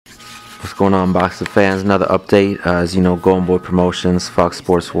going on, boxing fans? Another update. As you know, Golden Boy Promotions, Fox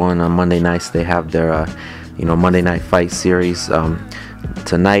Sports 1 on Monday nights, they have their Monday Night Fight series.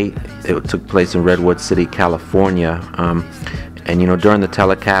 Tonight it took place in Redwood City, California, and during the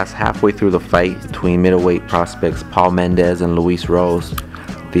telecast, halfway through the fight between middleweight prospects Paul Mendez and Luis Rose,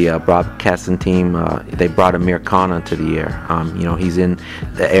 the broadcasting team, they brought Amir Khan onto the air. He's in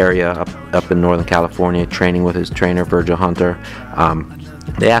the area up in Northern California training with his trainer Virgil Hunter.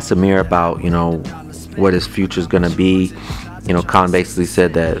 They asked Amir about what his future is going to be. Khan basically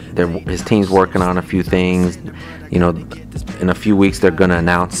said that his team's working on a few things. In a few weeks they're going to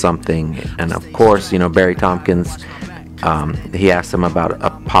announce something. And of course, Barry Tompkins, he asked him about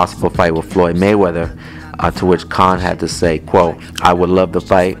a possible fight with Floyd Mayweather, to which Khan had to say, quote, "I would love the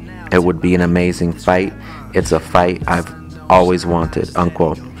fight. It would be an amazing fight. It's a fight I've always wanted,"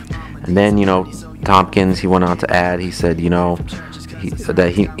 unquote. And then, Tompkins, he went on to add, he said,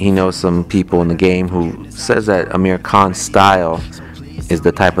 that he knows some people in the game who says that Amir Khan's style is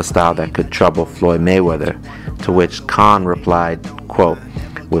the type of style that could trouble Floyd Mayweather, to which Khan replied, quote,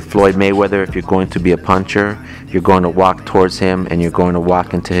 "With Floyd Mayweather, if you're going to be a puncher, you're going to walk towards him and you're going to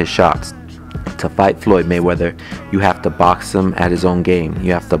walk into his shots. To fight Floyd Mayweather, you have to box him at his own game.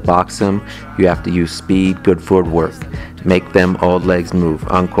 You have to box him, you have to use speed, good footwork, make them old legs move,"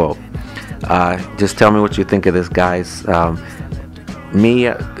 unquote. Just tell me what you think of this, guys. Me,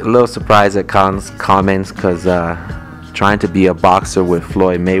 a little surprised at Khan's comments, because trying to be a boxer with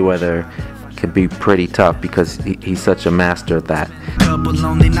Floyd Mayweather can be pretty tough, because he's such a master at that. Couple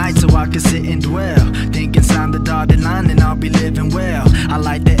lonely nights so I can sit and dwell, thinking sign the dotted line and I'll be living well. I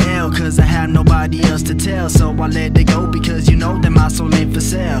like the L cause I have nobody else to tell, so I let it go because that my soul ain't for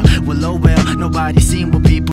sale. Well, oh well, nobody seen what people